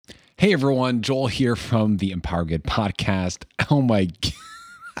Hey everyone, Joel here from the Empower Good podcast. Oh my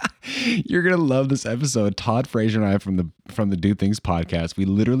you're gonna love this episode. Todd Frazier and I from the Do Things podcast, we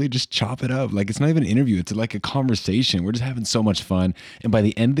literally just chop it up. Like it's not even an interview, it's like a conversation. We're just having so much fun. And by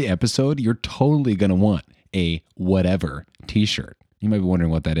the end of the episode, you're totally gonna want a whatever t-shirt. You might be wondering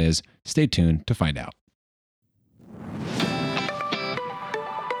what that is. Stay tuned to find out.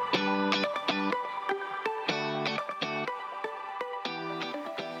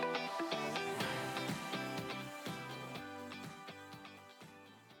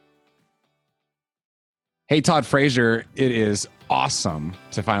 Hey, Todd Frazier, it is awesome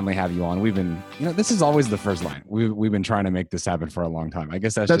to finally have you on. We've been, this is always the first line. We've been trying to make this happen for a long time. I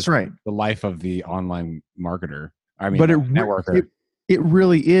guess that's just right. The life of the online marketer. Networker. It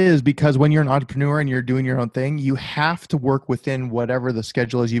really is, because when you're an entrepreneur and you're doing your own thing, you have to work within whatever the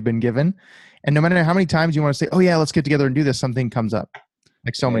schedule is you've been given. And no matter how many times you want to say, oh yeah, let's get together and do this, something comes up.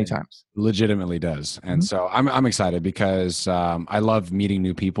 Like so many times. Legitimately does. And so I'm excited because I love meeting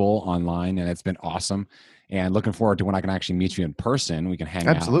new people online, and it's been awesome. And looking forward to when I can actually meet you in person. We can hang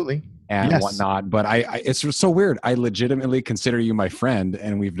out and whatnot. But it's so weird. I legitimately consider you my friend,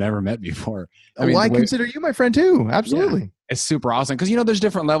 and we've never met before. I consider you my friend too. Absolutely. Yeah, it's super awesome because there's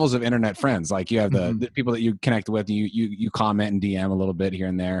different levels of internet friends. Like you have the people that you connect with, and you comment and DM a little bit here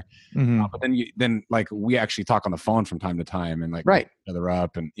and there. But then like we actually talk on the phone from time to time and like right. each other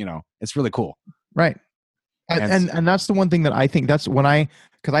up, and it's really cool. Right. And that's the one thing that I think that's when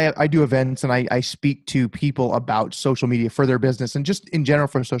because I do events and I speak to people about social media for their business and just in general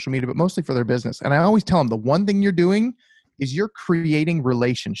for social media, but mostly for their business. And I always tell them the one thing you're doing is you're creating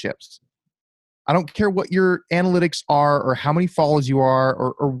relationships. I don't care what your analytics are or how many follows you are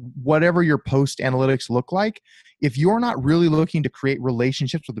or whatever your post analytics look like. If you're not really looking to create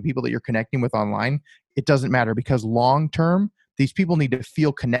relationships with the people that you're connecting with online, it doesn't matter, because long term, these people need to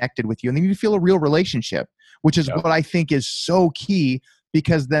feel connected with you and they need to feel a real relationship, which is what I think is so key,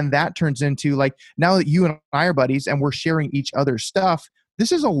 because then that turns into like, now that you and I are buddies and we're sharing each other's stuff,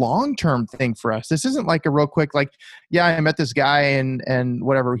 this is a long-term thing for us. This isn't like a real quick, like, yeah, I met this guy and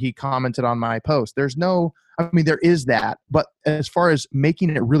whatever, he commented on my post. There is that. But as far as making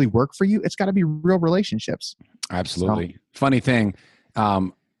it really work for you, it's got to be real relationships. Absolutely. So, funny thing.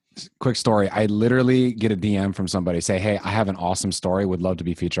 Quick story. I literally get a DM from somebody say, hey, I have an awesome story. Would love to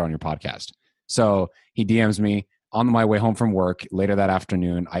be featured on your podcast. So he DMs me on my way home from work later that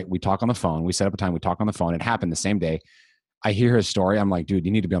afternoon. We talk on the phone. We set up a time. We talk on the phone. It happened the same day. I hear his story. I'm like, dude,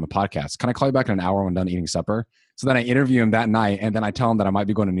 you need to be on the podcast. Can I call you back in an hour when I'm done eating supper? So then I interview him that night, and then I tell him that I might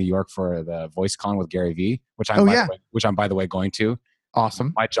be going to New York for the VoiceCon with Gary Vee, which I'm by the way going to.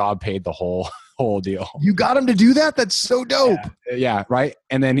 Awesome. My job paid the whole deal. You got him to do that? That's so dope. Yeah, right.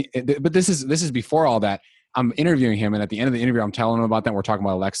 And then, but this is before all that. I'm interviewing him, and at the end of the interview, I'm telling him about that. We're talking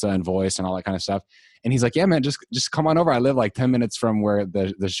about Alexa and voice and all that kind of stuff. And he's like, "Yeah, man, just come on over. I live like 10 minutes from where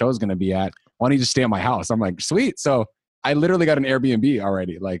the show's going to be at. Why don't you just stay at my house?" I'm like, "Sweet." So I literally got an Airbnb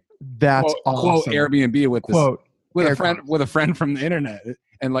already. Like that's quote awesome. Airbnb with a friend from the internet.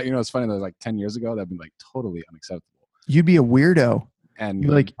 And like it's funny that like 10 years ago that'd been like totally unacceptable. You'd be a weirdo. And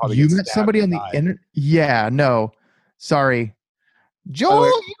you're like, you met somebody on the internet. Yeah, no, sorry.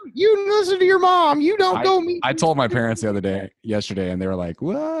 Joel, you listen to your mom. You don't go meet. I told my parents yesterday, and they were like,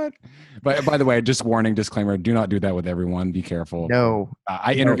 what? But by the way, just warning, disclaimer, do not do that with everyone. Be careful. No.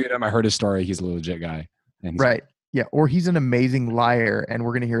 I interviewed him. I heard his story. He's a legit guy. And right. Yeah. Or he's an amazing liar, and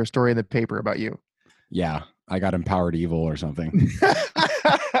we're going to hear a story in the paper about you. Yeah. I got empowered evil or something.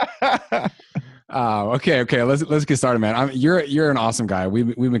 Okay. Let's get started, man. You're an awesome guy.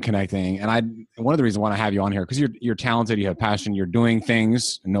 We've been connecting, and one of the reasons I want to have you on here because you're talented, you have passion, you're doing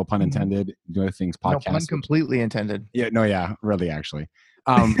things, no pun intended, doing things podcast. No pun completely intended. Yeah, no, yeah, really, actually.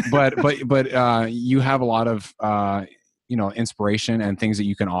 But you have a lot of inspiration and things that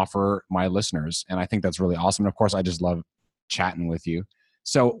you can offer my listeners, and I think that's really awesome. And of course, I just love chatting with you.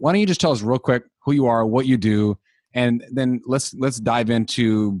 So why don't you just tell us real quick who you are, what you do, and then let's dive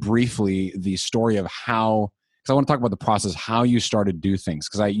into briefly the story of how, because I want to talk about the process, how you started to do things.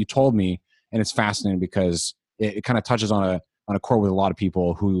 Because you told me, and it's fascinating because it kind of touches on a chord with a lot of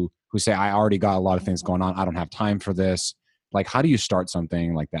people who say, I already got a lot of things going on. I don't have time for this. Like, how do you start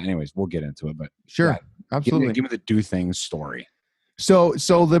something like that? Anyways, we'll get into it. But sure, absolutely. Give me the do things story.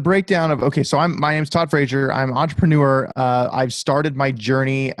 So the breakdown of, okay, so my name's Todd Frazier. I'm an entrepreneur. I've started my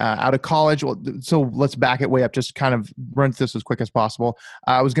journey out of college. Well, so let's back it way up, just kind of run through this as quick as possible.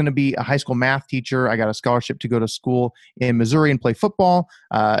 I was going to be a high school math teacher. I got a scholarship to go to school in Missouri and play football.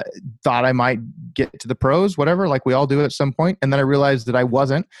 Thought I might get to the pros, whatever, like we all do at some point. And then I realized that I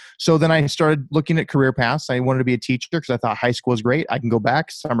wasn't. So then I started looking at career paths. I wanted to be a teacher because I thought high school was great. I can go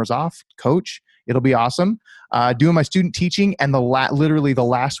back, summers off, coach. It'll be awesome. Doing my student teaching, and literally the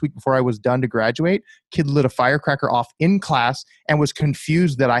last week before I was done to graduate, kid lit a firecracker off in class and was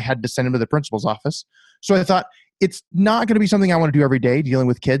confused that I had to send him to the principal's office. So I thought, it's not going to be something I want to do every day, dealing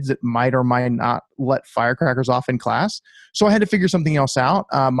with kids that might or might not let firecrackers off in class. So I had to figure something else out.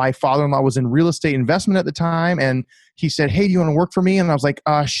 My father-in-law was in real estate investment at the time, and he said, "Hey, do you want to work for me?" And I was like,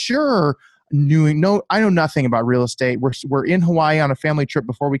 "Sure." I know nothing about real estate. We're in Hawaii on a family trip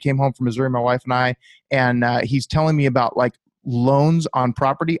before we came home from Missouri, my wife and I, and he's telling me about like loans on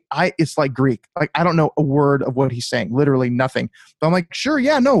property. It's like Greek. Like, I don't know a word of what he's saying, literally nothing. But I'm like, sure,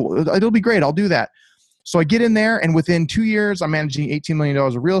 yeah, no, it'll be great. I'll do that. So I get in there, and within 2 years, I'm managing $18 million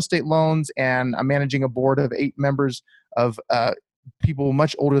of real estate loans, and I'm managing a board of 8 members of people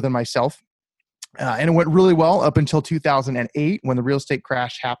much older than myself. And it went really well up until 2008 when the real estate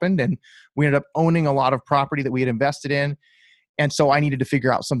crash happened, and we ended up owning a lot of property that we had invested in. And so I needed to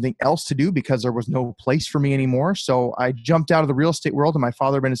figure out something else to do because there was no place for me anymore. So I jumped out of the real estate world, and my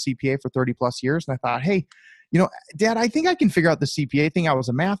father had been a CPA for 30 plus years. And I thought, hey, Dad, I think I can figure out the CPA thing. I was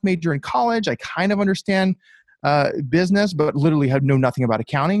a math major in college. I kind of understand business, but literally know nothing about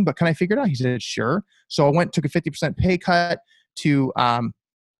accounting. But can I figure it out? He said, sure. So I took a 50% pay cut to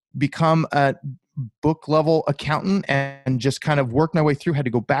become a book level accountant and just kind of work my way through. Had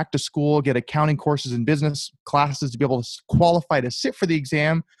to go back to school, get accounting courses and business classes to be able to qualify to sit for the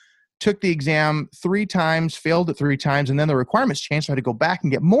exam. Took the exam 3 times, failed it 3 times, and then the requirements changed. So I had to go back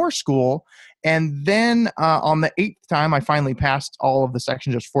and get more school. And then on the 8th time, I finally passed all of the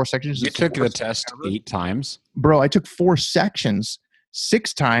sections. There's 4 sections. You took the test 8 times? Bro, I took 4 sections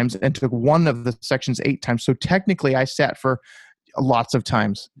 6 times and took one of the sections 8 times. So technically I sat for lots of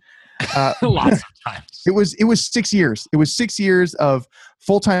times. Lots of times. It was 6 years. It was 6 years of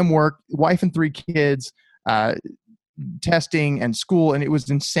full-time work, wife and 3 kids, testing and school, and it was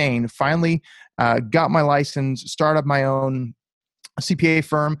insane. Finally got my license, started my own CPA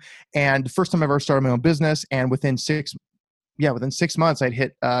firm, and the first time I ever started my own business. And within 6 months I'd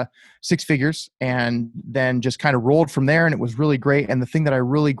hit 6 figures, and then just kind of rolled from there, and it was really great. And the thing that I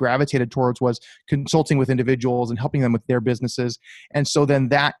really gravitated towards was consulting with individuals and helping them with their businesses. And so then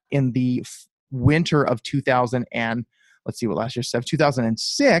that in the winter of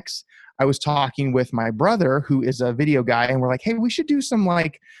 2006, I was talking with my brother, who is a video guy, and we're like, hey, we should do some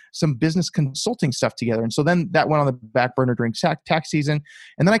business consulting stuff together. And so then that went on the back burner during tax season.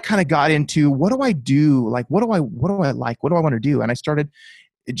 And then I kind of got into, what do I do? Like, what do I like? What do I want to do? And I started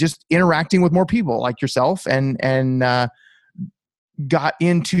just interacting with more people like yourself, and got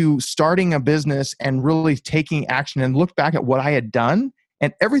into starting a business and really taking action, and looked back at what I had done,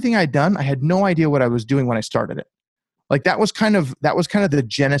 and everything I'd done, I had no idea what I was doing when I started it. Like that was kind of the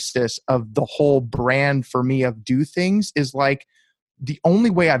genesis of the whole brand for me of Do Things. Is like, the only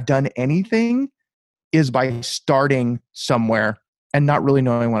way I've done anything is by starting somewhere and not really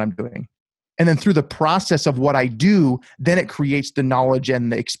knowing what I'm doing. And then through the process of what I do, then it creates the knowledge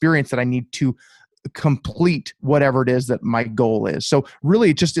and the experience that I need to complete whatever it is that my goal is. So really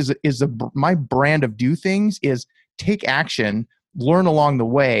it just my brand of Do Things is take action, learn along the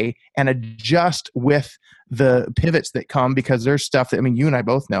way, and adjust with the pivots that come, because there's stuff that, you and I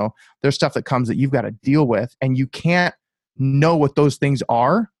both know, there's stuff that comes that you've got to deal with, and you can't know what those things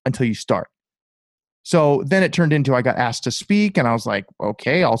are until you start. So then it turned into, I got asked to speak, and I was like,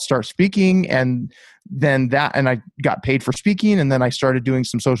 okay, I'll start speaking. And then I got paid for speaking, and then I started doing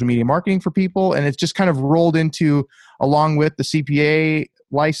some social media marketing for people. And it's just kind of rolled into, along with the CPA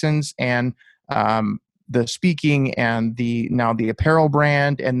license and the speaking and now the apparel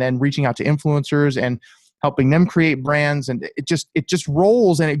brand, and then reaching out to influencers and helping them create brands. And it just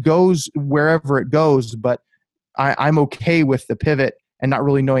rolls, and it goes wherever it goes. But I'm okay with the pivot and not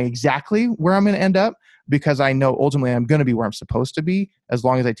really knowing exactly where I'm going to end up, because I know ultimately I'm going to be where I'm supposed to be, as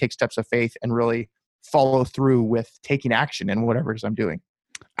long as I take steps of faith and really follow through with taking action in whatever it is I'm doing.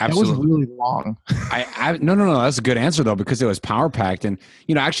 Absolutely. That was really long. No. That's a good answer though, because it was power packed. And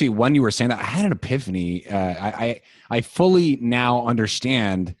actually, when you were saying that, I had an epiphany. I fully now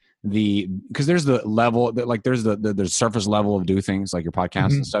understand because there's the level that, like, there's the surface level of Do Things, like your podcast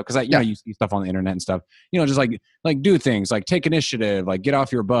and stuff. Because you see stuff on the internet and stuff. Just like do things, like take initiative, like get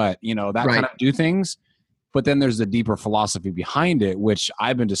off your butt. That kind of Do Things. But then there's the deeper philosophy behind it, which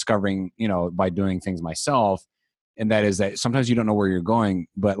I've been discovering, by doing things myself. And that is that sometimes you don't know where you're going,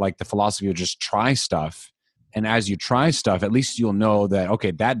 but like the philosophy of just try stuff. And as you try stuff, at least you'll know that,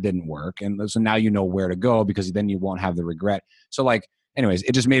 okay, that didn't work. And so now you know where to go, because then you won't have the regret. So like, anyways,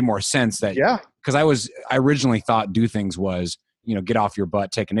 it just made more sense that, because I originally thought do things was, get off your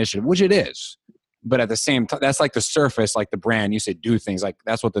butt, take initiative, which it is. But at the same time, that's like the surface, like the brand. You say do things, like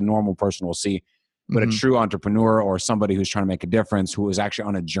that's what the normal person will see. But a true entrepreneur, or somebody who's trying to make a difference, who is actually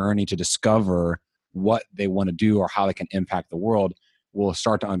on a journey to discover what they want to do or how they can impact the world, will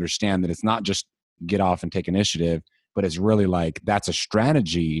start to understand that it's not just get off and take initiative, but it's really like that's a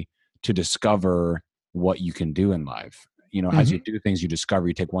strategy to discover what you can do in life. As you do things, you discover,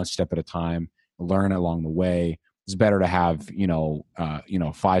 you take one step at a time, learn along the way. It's better to have,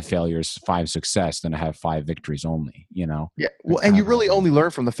 5 failures, 5 success than to have 5 victories only, Yeah. Well, and you really only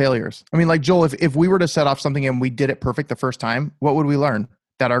learn from the failures. I mean, like Joel, if we were to set off something and we did it perfect the first time, what would we learn?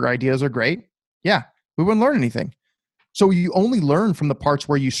 That our ideas are great? Yeah. We wouldn't learn anything. So you only learn from the parts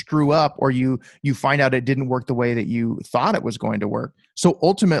where you screw up, or you find out it didn't work the way that you thought it was going to work. So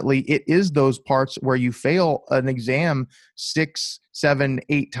ultimately, it is those parts where you fail an exam 6, 7,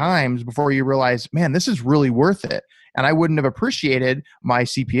 8 times before you realize, man, this is really worth it. And I wouldn't have appreciated my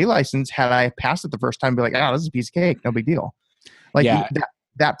CPA license had I passed it the first time and be like, this is a piece of cake, no big deal. Like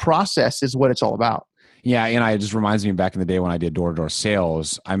that process is what it's all about. Yeah, and it just reminds me back in the day when I did door-to-door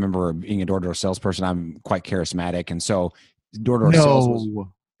sales. I remember being a door-to-door salesperson. I'm quite charismatic, and so door-to-door sales was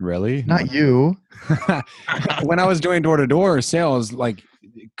really not you. When I was doing door-to-door sales, like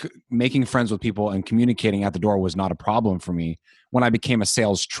making friends with people and communicating at the door was not a problem for me. When I became a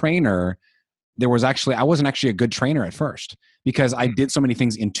sales trainer, I wasn't actually a good trainer at first, because I did so many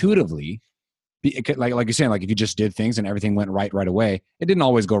things intuitively. Like you're saying, like if you just did things and everything went right away, it didn't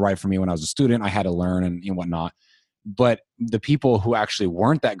always go right for me when I was a student. I had to learn and whatnot. But the people who actually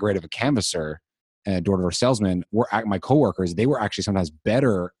weren't that great of a canvasser, door-to-door salesmen, were my coworkers. They were actually sometimes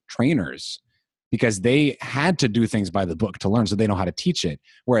better trainers, because they had to do things by the book to learn, so they know how to teach it.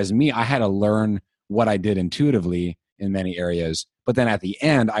 Whereas me, I had to learn what I did intuitively in many areas. But then at the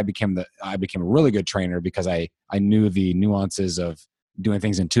end, I became a really good trainer, because I knew the nuances of doing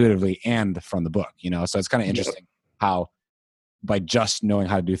things intuitively and from the book, So it's kind of interesting how by just knowing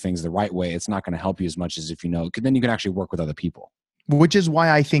how to do things the right way, it's not going to help you as much as if then you can actually work with other people. Which is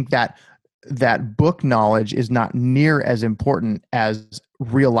why I think that book knowledge is not near as important as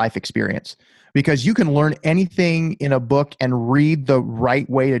real life experience, because you can learn anything in a book and read the right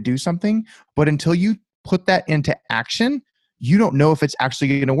way to do something, but until you put that into action, you don't know if it's actually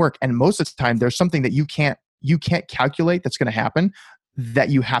going to work. And most of the time, there's something that you can't calculate that's going to happen, that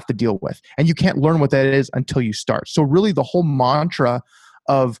you have to deal with. And you can't learn what that is until you start. So really the whole mantra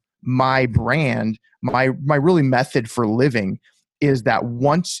of my brand, my really method for living, is that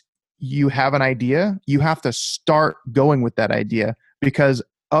once you have an idea, you have to start going with that idea, because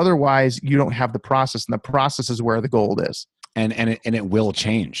otherwise you don't have the process, and the process is where the gold is. And it will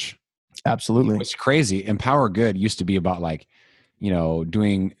change. Absolutely. It's crazy. Empower Good used to be about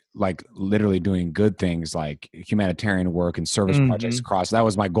doing literally doing good things like humanitarian work and service projects across. That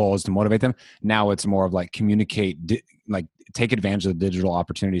was my goal, is to motivate them. Now it's more of communicate, take advantage of the digital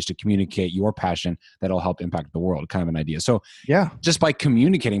opportunities to communicate your passion that'll help impact the world, kind of an idea. So just by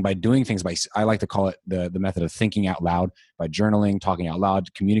communicating, by doing things, I like to call it the method of thinking out loud, by journaling, talking out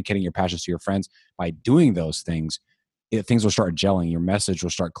loud, communicating your passions to your friends. By doing those things, things will start gelling. Your message will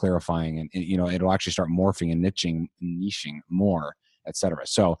start clarifying, and it'll actually start morphing and niching more, etc.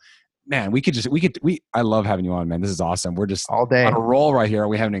 So, man, I love having you on, man. This is awesome. We're just all day on a roll right here.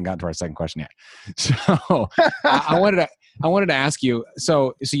 We haven't even gotten to our second question yet. So I wanted to ask you,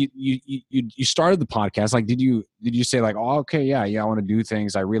 so you started the podcast. Like, did you say oh, okay, yeah, I want to do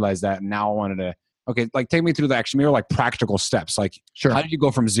things. I realized that, and now I wanted to, okay, take me through the actually more practical steps. Sure. How did you go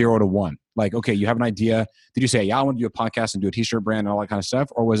from 0 to 1? Okay, you have an idea. Did you say, I want to do a podcast and do a t-shirt brand and all that kind of stuff?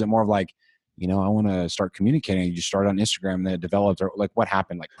 Or was it more of I want to start communicating. You started on Instagram, and then it developed, or what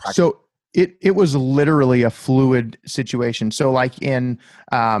happened? So it was literally a fluid situation. So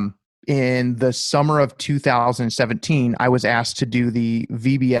in the summer of 2017, I was asked to do the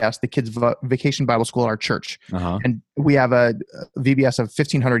VBS, the Kids Vacation Bible School at our church. And we have a VBS of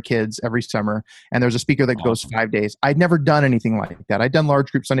 1,500 kids every summer. And there's a speaker that goes 5 days. I'd never done anything like that. I'd done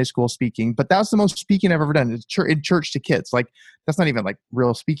large group Sunday school speaking, but that's the most speaking I've ever done. It's in church to kids. That's not even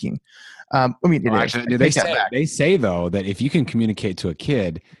real speaking. Actually, they say though, that if you can communicate to a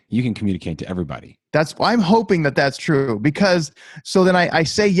kid, you can communicate to everybody. I'm hoping that that's true, because so then I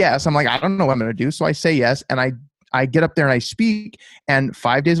say yes. I'm I don't know what I'm going to do. So I say yes. And I get up there and I speak, and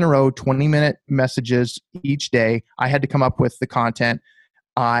 5 days in a row, 20-minute messages each day. I had to come up with the content.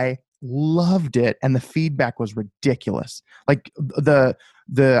 I loved it, and the feedback was ridiculous. Like the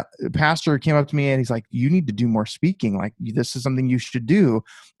pastor came up to me and he's like, "You need to do more speaking. Like, this is something you should do."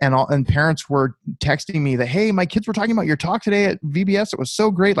 And parents were texting me that, "Hey, my kids were talking about your talk today at VBS. It was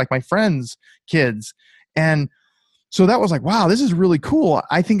so great. Like my friends' kids." And so that was like, wow, this is really cool.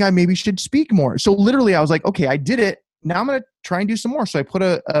 I think I maybe should speak more. So literally I was like, okay, I did it. Now I'm going to try and do some more. So I put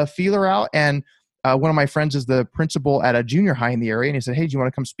a feeler out, and one of my friends is the principal at a junior high in the area. And he said, "Hey, do you want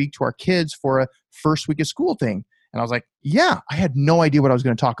to come speak to our kids for a first week of school thing?" And I was like, yeah. I had no idea what I was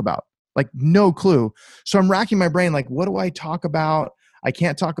going to talk about. Like, no clue. So I'm racking my brain, like, what do I talk about? I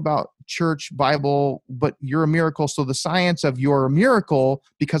can't talk about church, Bible, but you're a miracle. So the science of your miracle,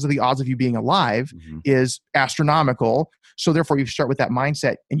 because of the odds of you being alive, is astronomical. So therefore you start with that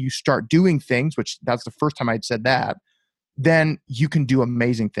mindset and you start doing things, which that's the first time I'd said that, then you can do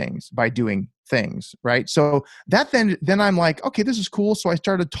amazing things by doing things, right? So that then I'm like, okay, this is cool. So I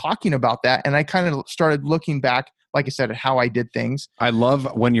started talking about that, and I kind of started looking back, like I said, at how I did things. I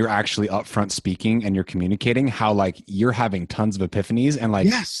love when you're actually upfront speaking and you're communicating, how like you're having tons of epiphanies and like,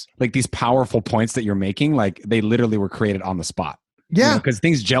 yes, like these powerful points that you're making, like they literally were created on the spot. Yeah. Because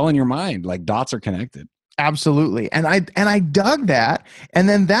things gel in your mind, like dots are connected. Absolutely. And I dug that. And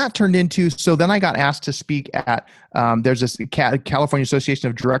then that turned into, so then I got asked to speak at, there's this California Association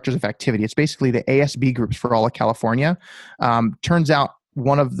of Directors of Activity. It's basically the ASB groups for all of California. Turns out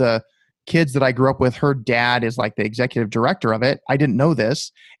one of the kids that I grew up with, her dad is like the executive director of it. I didn't know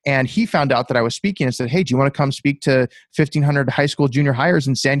this. And he found out that I was speaking and said, "Hey, do you want to come speak to 1,500 high school junior hires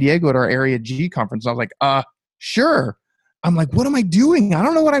in San Diego at our Area G conference?" And I was like, sure. I'm like, what am I doing? I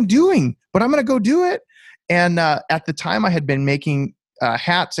don't know what I'm doing, but I'm going to go do it. And at the time I had been making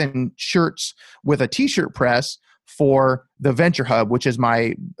hats and shirts with a t-shirt press for the Venture Hub, which is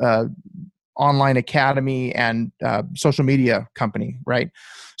my online academy and social media company, right?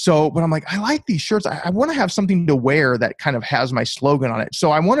 So, but I'm like, I like these shirts. I want to have something to wear that kind of has my slogan on it.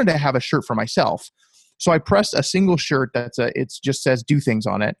 So I wanted to have a shirt for myself. So I pressed a single shirt it just says "Do Things"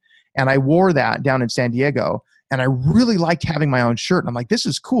 on it. And I wore that down in San Diego. And I really liked having my own shirt. And I'm like, this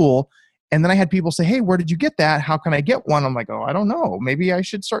is cool. And then I had people say, "Hey, where did you get that? How can I get one?" I'm like, "Oh, I don't know. Maybe I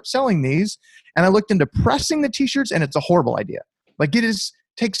should start selling these." And I looked into pressing the t-shirts, and it's a horrible idea. Like,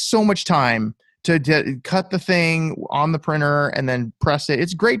 takes so much time to cut the thing on the printer and then press it.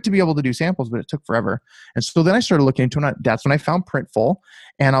 It's great to be able to do samples, but it took forever. And so then I started looking into it. That's when I found Printful.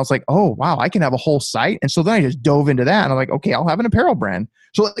 And I was like, oh, wow, I can have a whole site. And so then I just dove into that. And I'm like, okay, I'll have an apparel brand.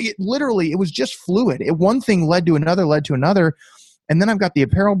 So it was just fluid. One thing led to another. And then I've got the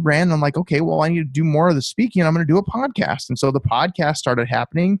apparel brand. And I'm like, okay, well, I need to do more of the speaking. I'm going to do a podcast. And so the podcast started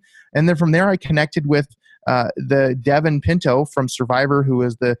happening. And then from there, I connected with the Devin Pinto from Survivor, who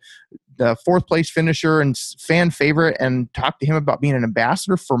is the fourth place finisher and fan favorite, and talked to him about being an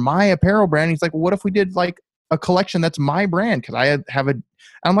ambassador for my apparel brand. He's like, well, what if we did like a collection that's my brand? Because I have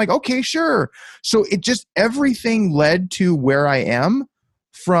I'm like, okay, sure. So it just, everything led to where I am,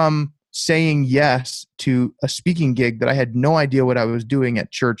 from saying yes to a speaking gig that I had no idea what I was doing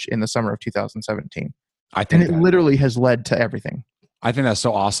at church in the summer of 2017. And it literally has led to everything. I think that's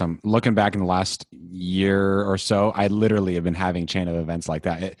so awesome. Looking back in the last year or so, I literally have been having chain of events like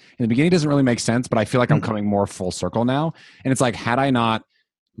that. In the beginning, it doesn't really make sense, but I feel like I'm coming more full circle now. And it's like, had I not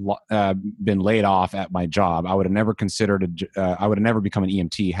been laid off at my job, I would have never considered, I would have never become an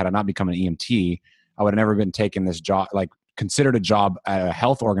EMT. Had I not become an EMT, I would have never been taking this job, like considered a job at a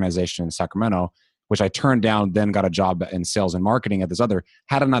health organization in Sacramento, which I turned down, then got a job in sales and marketing at this other.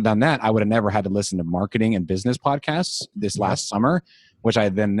 Had I not done that, I would have never had to listen to marketing and business podcasts this last summer, which I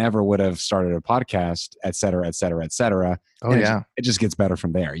then never would have started a podcast, et cetera, et cetera, et cetera. Oh, and it just gets better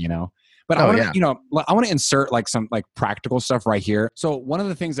from there, you know? But I want to insert like some like practical stuff right here. So one of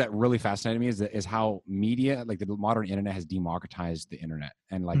the things that really fascinated me is how media, like the modern internet, has democratized the internet,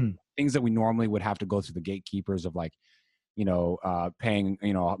 and like things that we normally would have to go through the gatekeepers of, like, paying,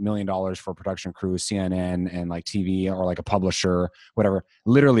 $1 million for a production crew, CNN and like TV, or like a publisher, whatever,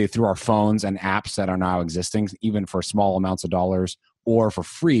 literally through our phones and apps that are now existing, even for small amounts of dollars or for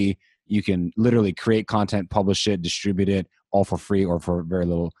free. You can literally create content, publish it, distribute it, all for free or for very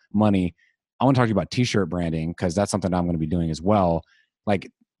little money. I want to talk to you about t-shirt branding, because that's something I'm going to be doing as well. Like,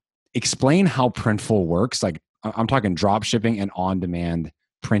 explain how Printful works. Like, I'm talking drop shipping and on-demand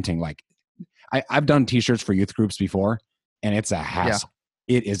printing. Like, I've done t-shirts for youth groups before, and it's a hassle.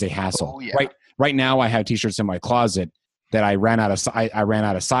 Yeah. It is a hassle. Oh, yeah. Right now, I have t-shirts in my closet that I ran out of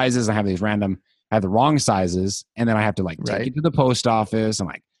sizes. I have I have the wrong sizes, and then I have to take it to the post office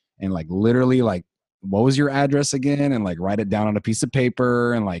and literally what was your address again? And like write it down on a piece of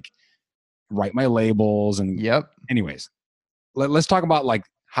paper and like write my labels. And anyways, let's talk about like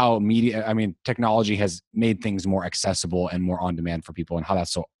how technology has made things more accessible and more on demand for people, and how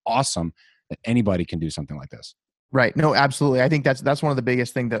that's so awesome that anybody can do something like this. Right. No, absolutely. I think that's one of the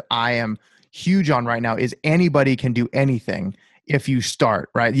biggest things that I am huge on right now is anybody can do anything if you start,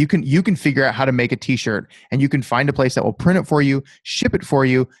 right? You can figure out how to make a t-shirt, and you can find a place that will print it for you, ship it for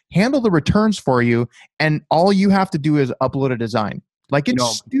you, handle the returns for you, and all you have to do is upload a design. Like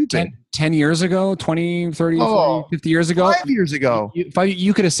it's stupid. 10 years ago, 20, 30, 40, 50 years ago. 5 years ago.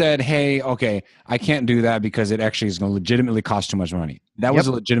 You could have said, hey, okay, I can't do that because it actually is going to legitimately cost too much money. That was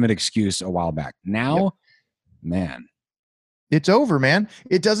a legitimate excuse a while back. Now, man. It's over, man.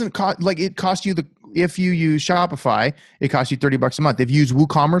 It doesn't cost, like it costs you if you use Shopify, it costs you $30 a month. If you use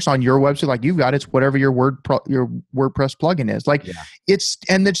WooCommerce on your website, like you've got, it's whatever your WordPress plugin is. Like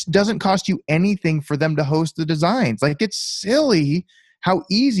and it doesn't cost you anything for them to host the designs. Like it's silly how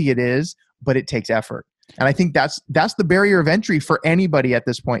easy it is, but it takes effort. And I think that's the barrier of entry for anybody at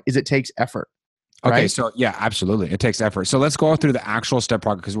this point is it takes effort. Okay, right? so yeah, absolutely. It takes effort. So let's go through the actual step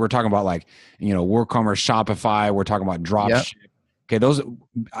progress because we're talking about like, WooCommerce, Shopify, we're talking about Dropship. Okay, those,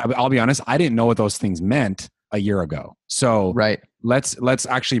 I'll be honest, I didn't know what those things meant a year ago. So let's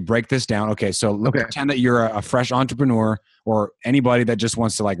actually break this down. Okay, so pretend that you're a fresh entrepreneur or anybody that just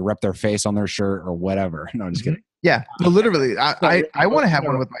wants to like rep their face on their shirt or whatever. No, I'm just kidding. Yeah, no, literally, I want to have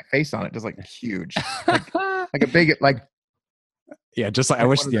one with my face on it, just like huge, like a big, like. Yeah, just like I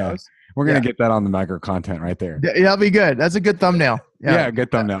wish. Yeah, we're gonna get that on the micro content right there. Yeah, that'll be good. That's a good thumbnul. Yeah, good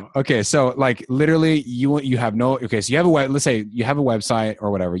thumbnail. Okay, so like literally, you have no. Okay, so you have let's say you have a website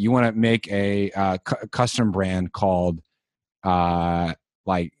or whatever. You want to make a custom brand called, Anyways,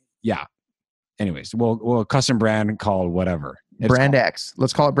 we'll a custom brand called whatever. Brand X.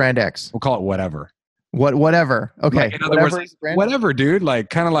 Let's call it Brand X. We'll call it whatever. Whatever. Okay. Like, in other words, whatever, dude. Like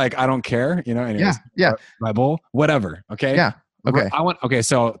kind of like I don't care. Anyways, yeah. Rebel. Whatever. Okay. Yeah. Okay.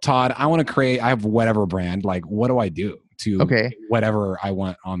 So Todd, I I have whatever brand. Like, what do I do to get whatever I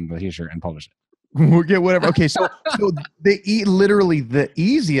want on the t-shirt and publish it? We'll get whatever. Okay. So literally the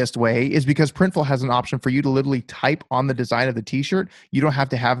easiest way is because Printful has an option for you to literally type on the design of the t-shirt. You don't have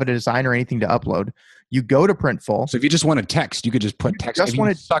to have a design or anything to upload. You go to Printful. So if you just want a text, you could just put text. If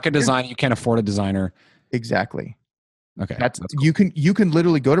you suck a design, you can't afford a designer. Exactly. Okay. That's cool. You can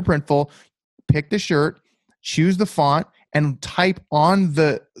literally go to Printful, pick the shirt, choose the font, and type on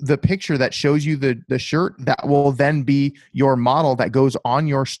the picture that shows you the shirt that will then be your model that goes on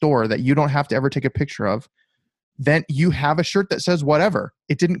your store that you don't have to ever take a picture of. Then you have a shirt that says whatever.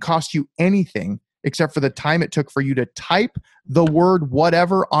 It didn't cost you anything except for the time it took for you to type the word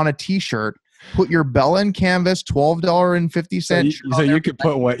whatever on a t-shirt. Put your Bella and Canvas $12.50. So you could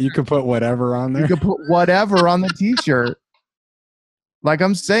put whatever on there. You could put whatever on the t-shirt. Like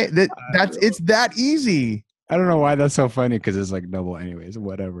I'm saying it's that easy. I don't know why that's so funny because it's like double anyways.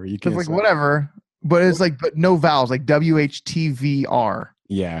 Whatever you can. It's like whatever, but it's like but no vowels, like WHTVR.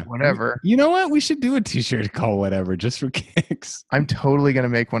 Yeah. Whatever. You know what? We should do a t-shirt called whatever just for kicks. I'm totally gonna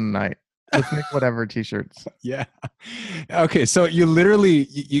make one tonight. Let's make whatever t-shirts. Yeah. Okay. So you literally,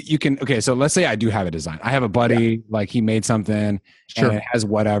 you can, okay. So let's say I do have a design. I have a buddy, like he made something and it has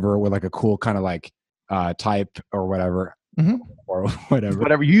whatever with like a cool kind of like type or whatever. Mm-hmm. Or whatever.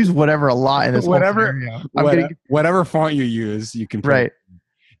 Whatever. You use whatever a lot in this whatever font you use, you can. Right.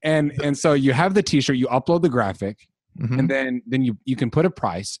 And so you have the t-shirt, you upload the graphic and then you can put a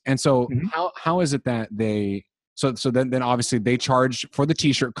price. And so how is it that they, So then obviously they charge for the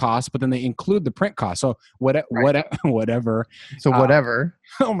t-shirt cost, but then they include the print cost. So whatever. So whatever.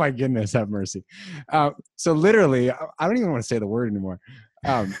 Oh my goodness, have mercy. So literally, I don't even want to say the word anymore.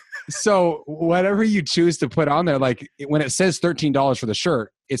 So whatever you choose to put on there, like when it says $13 for the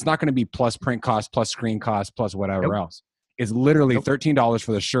shirt, it's not going to be plus print cost, plus screen cost, plus whatever else. It's literally $13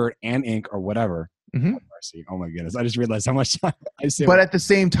 for the shirt and ink or whatever. Mm-hmm. Oh my goodness. I just realized how much time I say. But at the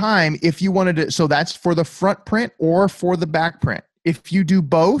same time, if you wanted to, so that's for the front print or for the back print. If you do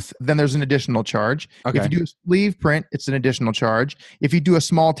both, then there's an additional charge. Okay. If you do a sleeve print, it's an additional charge. If you do a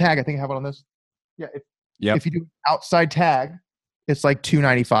small tag, I think I have it on this. Yeah. If you do outside tag, it's like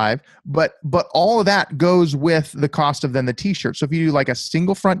 $2.95. But all of that goes with the cost of then the t-shirt. So if you do like a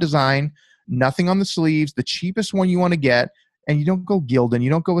single front design, nothing on the sleeves, the cheapest one you want to get, and you don't go Gildan,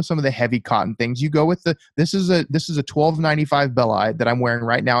 you don't go with some of the heavy cotton things. You go with this is a $12.95 Bellite that I'm wearing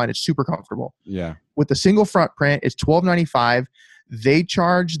right now, and it's super comfortable. Yeah. With the single front print, it's $12.95. They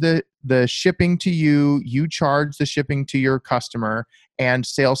charge the shipping to you. You charge the shipping to your customer and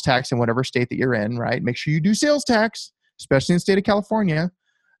sales tax in whatever state that you're in. Right. Make sure you do sales tax, especially in the state of California.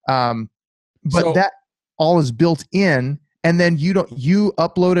 But that all is built in. And then you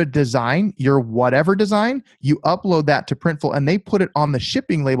upload a design, your whatever design, you upload that to Printful, and they put it on the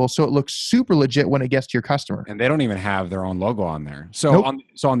shipping label so it looks super legit when it gets to your customer. And they don't even have their own logo on there. So Nope.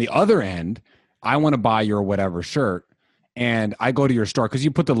 on the other end, I want to buy your whatever shirt, and I go to your store because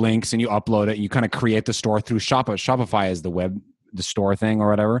you put the links and you upload it and you kind of create the store through Shopify is the store thing or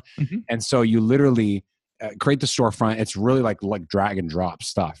whatever. Mm-hmm. And so you literally create the storefront. It's really like drag and drop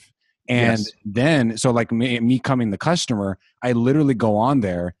stuff. And then, so like me coming the customer, I literally go on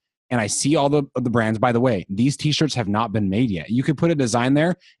there and I see all the brands. By the way, these t-shirts have not been made yet. You could put a design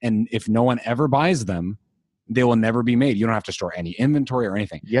there, and if no one ever buys them, they will never be made. You don't have to store any inventory or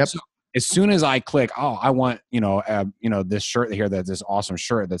anything. Yep. So as soon as I click, oh, I want, this shirt here, that's this awesome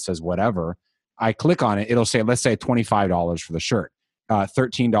shirt that says whatever, I click on it. It'll say, let's say $25 for the shirt.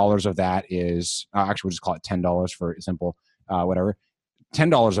 $13 of that is, actually we'll just call it $10 for simple, whatever.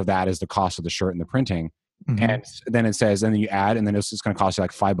 $10 of that is the cost of the shirt and the printing. Mm-hmm. And then it says, and then you add, and then it's going to cost you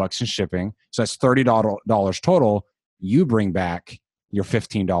like $5 in shipping. So that's $30 total. You bring back your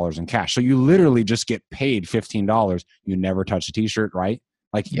 $15 in cash. So you literally just get paid $15. You never touch a t-shirt, right?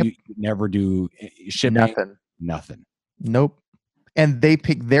 Like you never do shipping. Nothing. Nope. And they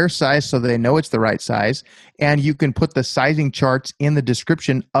pick their size so they know it's the right size. And you can put the sizing charts in the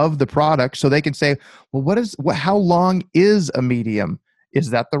description of the product so they can say, well, how long is a medium?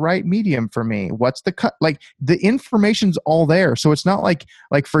 Is that the right medium for me? What's the cut? Like the information's all there. So it's not like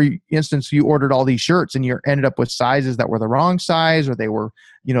for instance, you ordered all these shirts and you ended up with sizes that were the wrong size, or they were,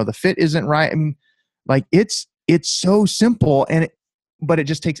 the fit isn't right. I mean, like it's so simple, but it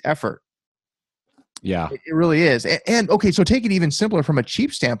just takes effort. Yeah, it really is. And okay, so take it even simpler from a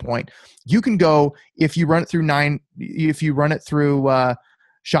cheap standpoint. You can go, if you run it through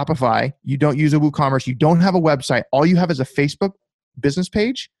Shopify, you don't use a WooCommerce, you don't have a website, all you have is a Facebook business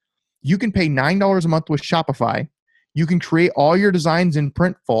page, you can pay $9 a month with Shopify. You can create all your designs in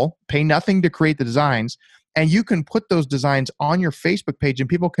Printful, pay nothing to create the designs, and you can put those designs on your Facebook page and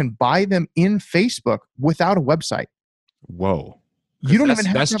people can buy them in Facebook without a website. Whoa. You don't even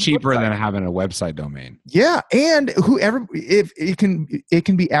have that's cheaper than having a website domain. Yeah, and if it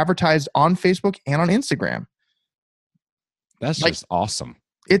can be advertised on Facebook and on Instagram. That's just awesome.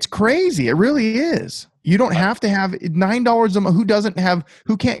 It's crazy. It really is. You don't have to have $9 a month.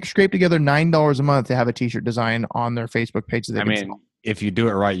 Who can't scrape together $9 a month to have a t-shirt design on their Facebook page? If you do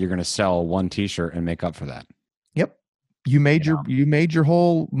it right, you're going to sell one t-shirt and make up for that. Yep. You made your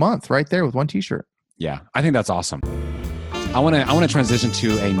whole month right there with one t-shirt. Yeah. I think that's awesome. I want to transition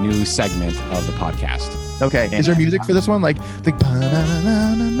to a new segment of the podcast. Okay. Is there music for this one? Like the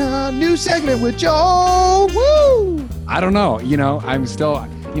new segment with Joe. Woo! I don't know. I'm still,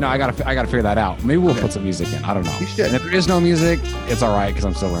 I gotta figure that out. Maybe we'll put some music in. I don't know. You should. And if there is no music, it's all right because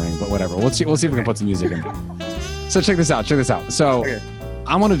I'm still learning. But whatever. We'll see if we can put some music in. So check this out. So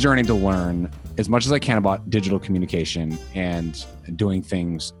I'm on a journey to learn as much as I can about digital communication and doing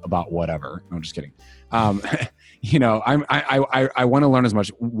things about whatever. No, I'm just kidding. I want to learn as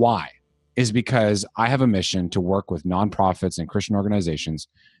much. Why? Is because I have a mission to work with nonprofits and Christian organizations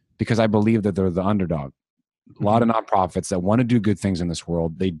because I believe that they're the underdog. A lot of nonprofits that want to do good things in this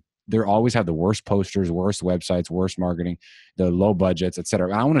world, they always have the worst posters, worst websites, worst marketing, the low budgets, et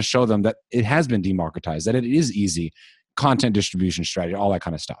cetera. And I want to show them that it has been democratized, that it is easy, content distribution strategy, all that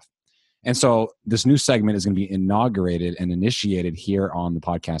kind of stuff. And so this new segment is going to be inaugurated and initiated here on the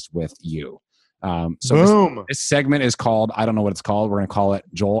podcast with you. Boom. This segment is called, I don't know what it's called. We're going to call it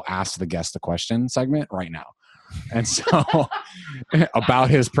Joel Asks the Guest a Question segment right now. And so about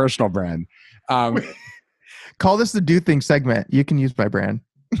his personal brand. Call this the Do Things segment. You can use my brand.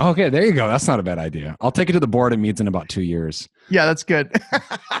 Okay, there you go. That's not a bad idea. I'll take it to the board and meets in about 2 years. Yeah, that's good.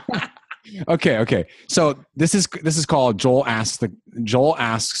 Okay. So this is called Joel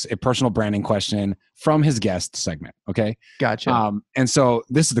Asks a Personal Branding Question from his guest segment. Okay. Gotcha. And so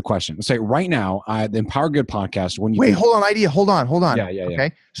this is the question. Let's say right now, the Empower Good podcast. Hold on. Yeah.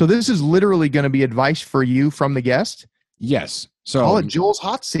 Okay. So this is literally going to be advice for you from the guest. Yes. So call it Joel's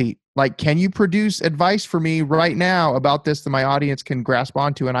hot seat. Like, can you produce advice for me right now about this that my audience can grasp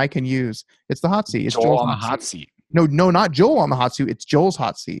onto and I can use? It's the hot seat. It's Joel on the hot seat. No, not Joel on the hot seat. It's Joel's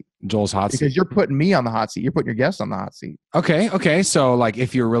hot seat. Joel's hot seat. Because you're putting me on the hot seat. You're putting your guest on the hot seat. Okay. So like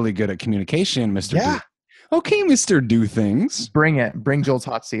if you're really good at communication, Mr. Yeah. Okay, Mr. Do Things. Bring it. Bring Joel's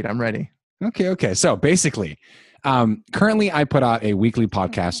hot seat. I'm ready. Okay. So basically, currently I put out a weekly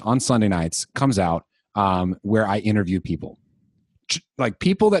podcast on Sunday nights, comes out, where I interview people. Like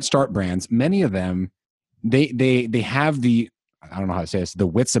people that start brands, many of them, they have the, I don't know how to say this, the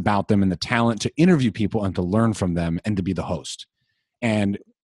wits about them and the talent to interview people and to learn from them and to be the host. And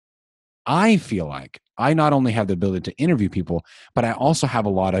I feel like I not only have the ability to interview people, but I also have a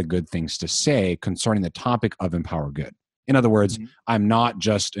lot of good things to say concerning the topic of Empower Good. In other words, I'm not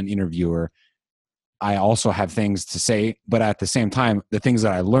just an interviewer. I also have things to say, but at the same time, the things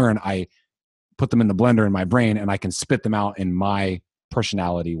that I learn, I put them in the blender in my brain and I can spit them out in my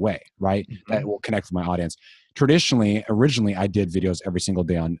personality way, right? That will connect with my audience. Originally, I did videos every single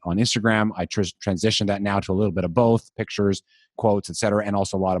day on Instagram. I transitioned that now to a little bit of both, pictures, quotes, etc., and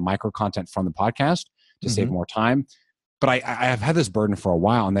also a lot of micro content from the podcast to save more time. But I have had this burden for a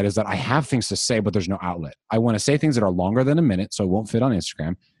while, and that is that I have things to say, but there's no outlet. I want to say things that are longer than a minute, so it won't fit on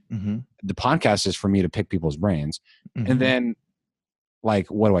Instagram. The podcast is for me to pick people's brains. And then, like,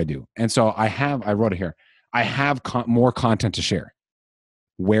 what do I do? And so I wrote it here. I have more content to share.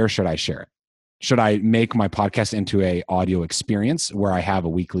 Where should I share it? Should I make my podcast into a audio experience where I have a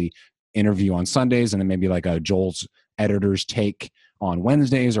weekly interview on Sundays and then maybe like a Joel's editor's take on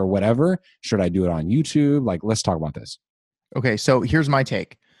Wednesdays or whatever? Should I do it on YouTube? Like, let's talk about this. Okay, so here's my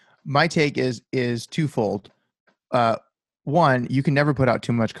take. My take is twofold. One, you can never put out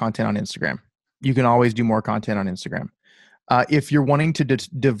too much content on Instagram. You can always do more content on Instagram. If you're wanting to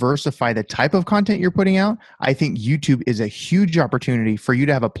diversify the type of content you're putting out, I think YouTube is a huge opportunity for you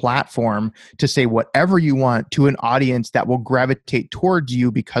to have a platform to say whatever you want to an audience that will gravitate towards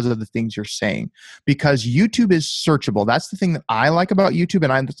you because of the things you're saying. Because YouTube is searchable. That's the thing that I like about YouTube,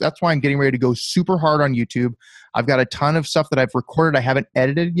 and that's why I'm getting ready to go super hard on YouTube. I've got a ton of stuff that I've recorded. I haven't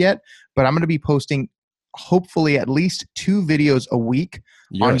edited yet, but I'm going to be posting hopefully at least 2 videos a week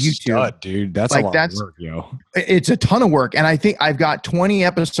on YouTube. Stud, dude. That's like, a lot of work, yo. It's a ton of work. And I think I've got 20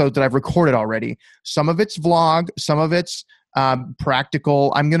 episodes that I've recorded already. Some of it's vlog, some of it's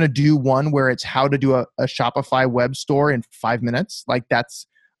practical. I'm going to do one where it's how to do a Shopify web store in 5 minutes. Like that's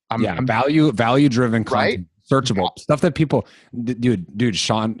value-driven content. Right? Searchable stuff that people, dude,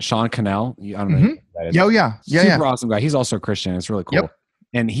 Sean Cannell. I don't know. Super awesome guy. He's also a Christian. It's really cool. Yep.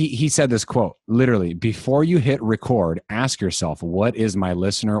 And he said this quote, literally, before you hit record, ask yourself, what is my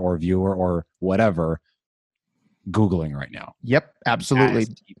listener or viewer or whatever Googling right now? Yep, absolutely.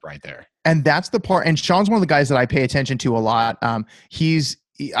 That's deep right there. And that's the part. And Sean's one of the guys that I pay attention to a lot. I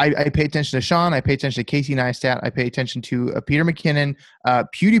pay attention to Sean. I pay attention to Casey Neistat. I pay attention to Peter McKinnon.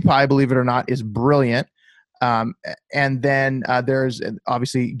 PewDiePie, believe it or not, is brilliant. And then there's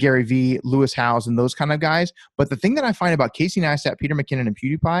obviously Gary Vee, Lewis Howes, and those kind of guys. But the thing that I find about Casey Neistat, Peter McKinnon, and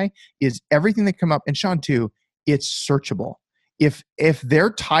PewDiePie is everything that come up, and Sean too, it's searchable. If their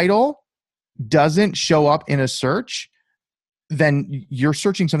title doesn't show up in a search, then you're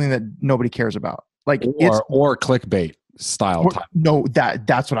searching something that nobody cares about. Like or clickbait style. No,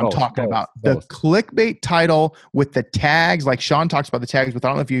 that's what I'm talking about. The clickbait title with the tags, like Sean talks about the tags, but I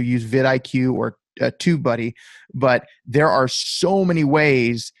don't know if you use vidIQ or TubeBuddy, but there are so many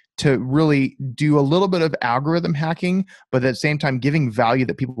ways to really do a little bit of algorithm hacking, but at the same time giving value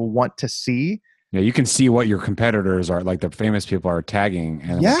that people want to see. Yeah, you can see what your competitors are, like the famous people are tagging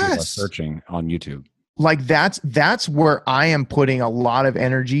and people are searching on YouTube. Like that's where I am putting a lot of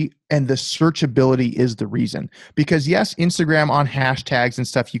energy, and the searchability is the reason. Because yes, Instagram on hashtags and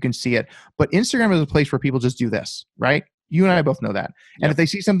stuff, you can see it, but Instagram is a place where people just do this, right? You and I both know that. And if they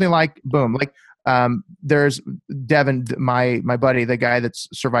see something like, boom, like there's Devin, my buddy, the guy that's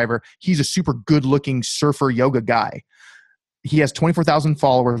Survivor. He's a super good looking surfer yoga guy. He has 24,000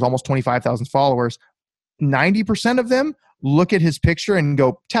 followers, almost 25,000 followers. 90% of them look at his picture and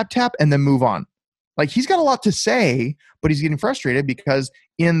go tap, tap, and then move on. Like he's got a lot to say, but he's getting frustrated because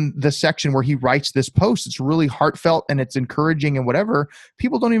in the section where he writes this post, it's really heartfelt and it's encouraging and whatever.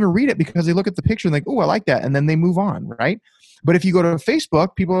 People don't even read it because they look at the picture and like, oh, I like that. And then they move on, right? But if you go to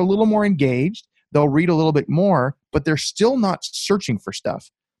Facebook, people are a little more engaged. They'll read a little bit more, but they're still not searching for stuff.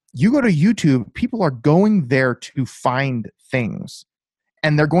 You go to YouTube, people are going there to find things,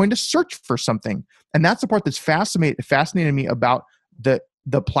 and they're going to search for something. And that's the part that's fascinating me about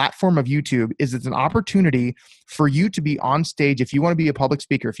the platform of YouTube is it's an opportunity for you to be on stage. If you want to be a public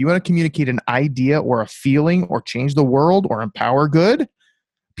speaker, if you want to communicate an idea or a feeling or change the world or empower good,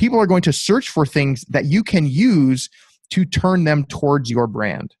 people are going to search for things that you can use to turn them towards your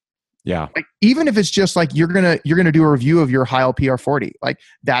brand. Yeah. Like, even if it's just like you're gonna do a review of your Heil PR40, like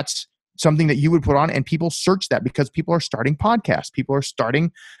that's something that you would put on, and people search that because people are starting podcasts, people are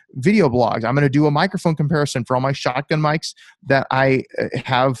starting video blogs. I'm going to do a microphone comparison for all my shotgun mics that I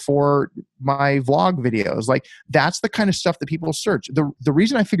have for my vlog videos. Like that's the kind of stuff that people search. The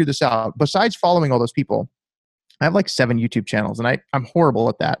reason I figured this out, besides following all those people, I have like 7 YouTube channels, and I'm horrible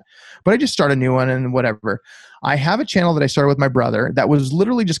at that. But I just start a new one and whatever. I have a channel that I started with my brother that was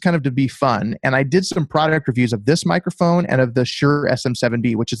literally just kind of to be fun. And I did some product reviews of this microphone and of the Shure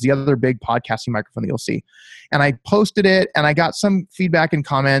SM7B, which is the other big podcasting microphone that you'll see. And I posted it, and I got some feedback and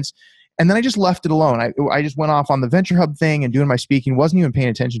comments. And then I just left it alone. I just went off on the Venture Hub thing and doing my speaking, wasn't even paying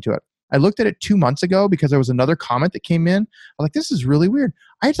attention to it. I looked at it 2 months ago because there was another comment that came in. I'm like, this is really weird.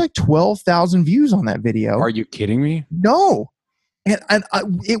 I had like 12,000 views on that video. Are you kidding me? No. And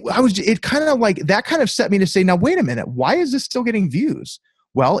it kind of like, that kind of set me to say, now, wait a minute, why is this still getting views?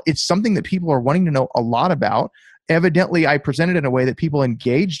 Well, it's something that people are wanting to know a lot about. Evidently, I presented in a way that people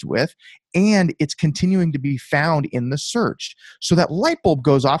engaged with, and it's continuing to be found in the search. So that light bulb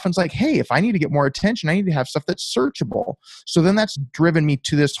goes off, and it's like, hey, if I need to get more attention, I need to have stuff that's searchable. So then that's driven me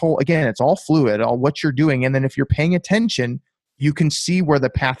to this whole, again, it's all fluid, all what you're doing. And then if you're paying attention, you can see where the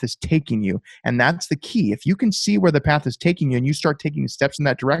path is taking you. And that's the key. If you can see where the path is taking you and you start taking steps in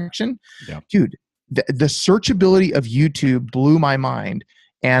that direction, dude, the searchability of YouTube blew my mind.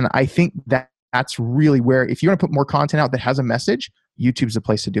 And I think that's really where, if you want to put more content out that has a message, YouTube's the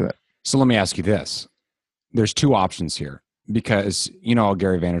place to do it. So let me ask you this. There's 2 options here, because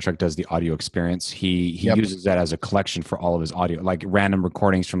Gary Vaynerchuk does the audio experience. He uses that as a collection for all of his audio, like random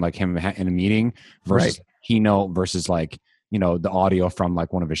recordings from like him in a meeting versus keynote versus like, the audio from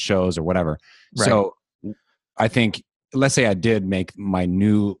like one of his shows or whatever. Right. So I think, let's say I did make my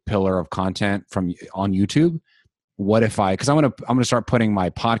new pillar of content on YouTube. What if because I'm going to start putting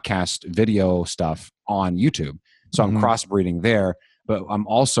my podcast video stuff on YouTube. So I'm crossbreeding there, but I'm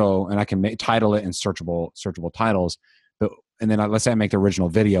also, and I can title it in searchable titles. And then let's say I make the original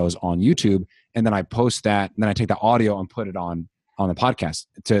videos on YouTube, and then I post that, and then I take the audio and put it on the podcast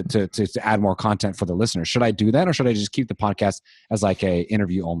to add more content for the listener. Should I do that, or should I just keep the podcast as like a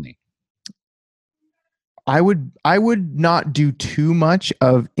interview only? I would not do too much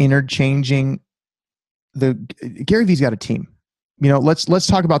of interchanging. Gary Vee's got a team. Let's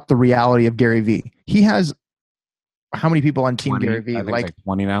talk about the reality of Gary Vee. He has how many people on Team 20, Gary Vee? I think like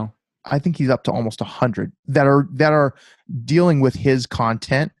 20 now. I think he's up to almost 100 that are dealing with his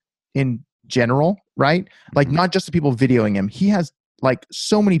content in general, right? Like not just the people videoing him. He has like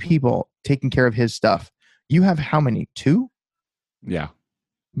so many people taking care of his stuff. You have how many? 2? Yeah.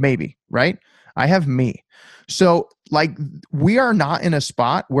 Maybe, right? I have me. So like we are not in a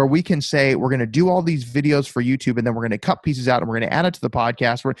spot where we can say we're going to do all these videos for YouTube and then we're going to cut pieces out and we're going to add it to the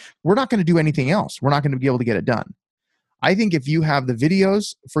podcast. We're not going to do anything else. We're not going to be able to get it done. I think if you have the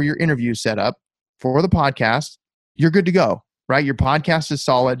videos for your interview set up for the podcast, you're good to go, right? Your podcast is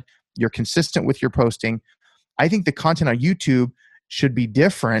solid. You're consistent with your posting. I think the content on YouTube should be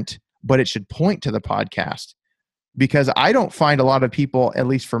different, but it should point to the podcast. Because I don't find a lot of people, at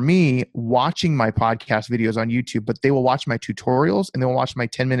least for me, watching my podcast videos on YouTube, but they will watch my tutorials and they will watch my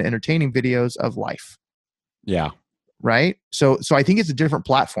 10-minute entertaining videos of life. Yeah. Right. So I think it's a different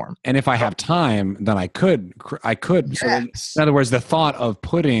platform. And if I have time, then I could. Yes. So in other words, the thought of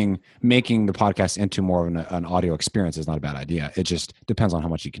making the podcast into more of an audio experience is not a bad idea. It just depends on how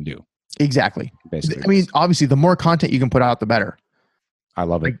much you can do. Exactly. Basically. I mean, obviously, the more content you can put out, the better. I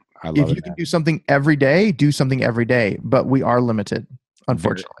love it. If you can do something every day, do something every day. But we are limited,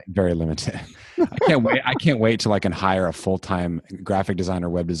 unfortunately. Very, very limited. I can't wait till I can hire a full-time graphic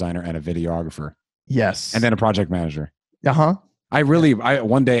designer, web designer, and a videographer. Yes. And then a project manager. Uh-huh.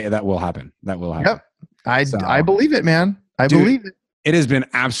 One day that will happen. That will happen. Yep. I believe it, man. I believe it. It has been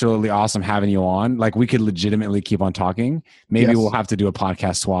absolutely awesome having you on. Like we could legitimately keep on talking. Maybe we'll have to do a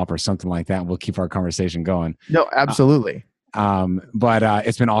podcast swap or something like that. We'll keep our conversation going. No, absolutely. But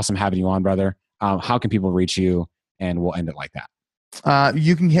it's been awesome having you on, brother. How can people reach you? And we'll end it like that.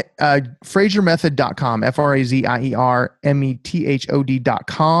 You can hit FrazierMethod.com,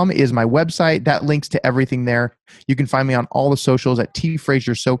 FrazierMethod.com is my website. That links to everything there. You can find me on all the socials at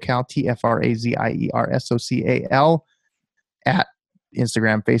TFrazierSocal, TFrazierSocal, at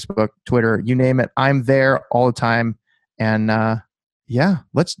Instagram, Facebook, Twitter, you name it. I'm there all the time. And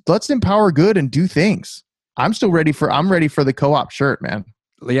let's empower good and do things. I'm ready for the co-op shirt, man.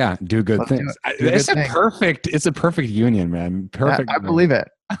 Yeah, do good things. It's a perfect union, man. Perfect. I believe it.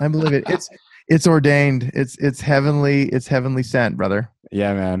 It's ordained. It's heavenly sent, brother.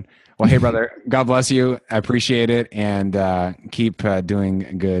 Yeah, man. Well, hey, brother, God bless you. I appreciate it. And keep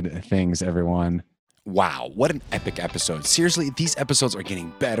doing good things, everyone. Wow, what an epic episode. Seriously, these episodes are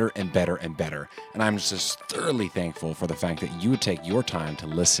getting better and better and better. And I'm just thoroughly thankful for the fact that you would take your time to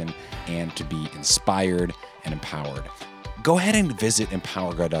listen and to be inspired and empowered. go ahead and visit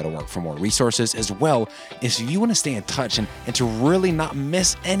empowergood.org for more resources, as well as if you want to stay in touch and to really not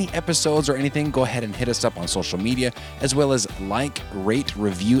miss any episodes or anything, go ahead and hit us up on social media, as well as like, rate,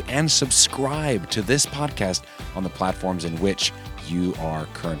 review, and subscribe to this podcast on the platforms in which you are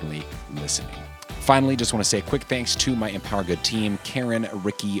currently listening. Finally, just want to say a quick thanks to my Empower Good team, Karen,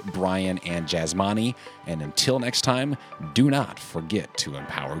 Ricky, Brian, and Jasmani. And until next time, do not forget to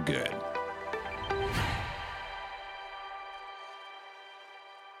empower good.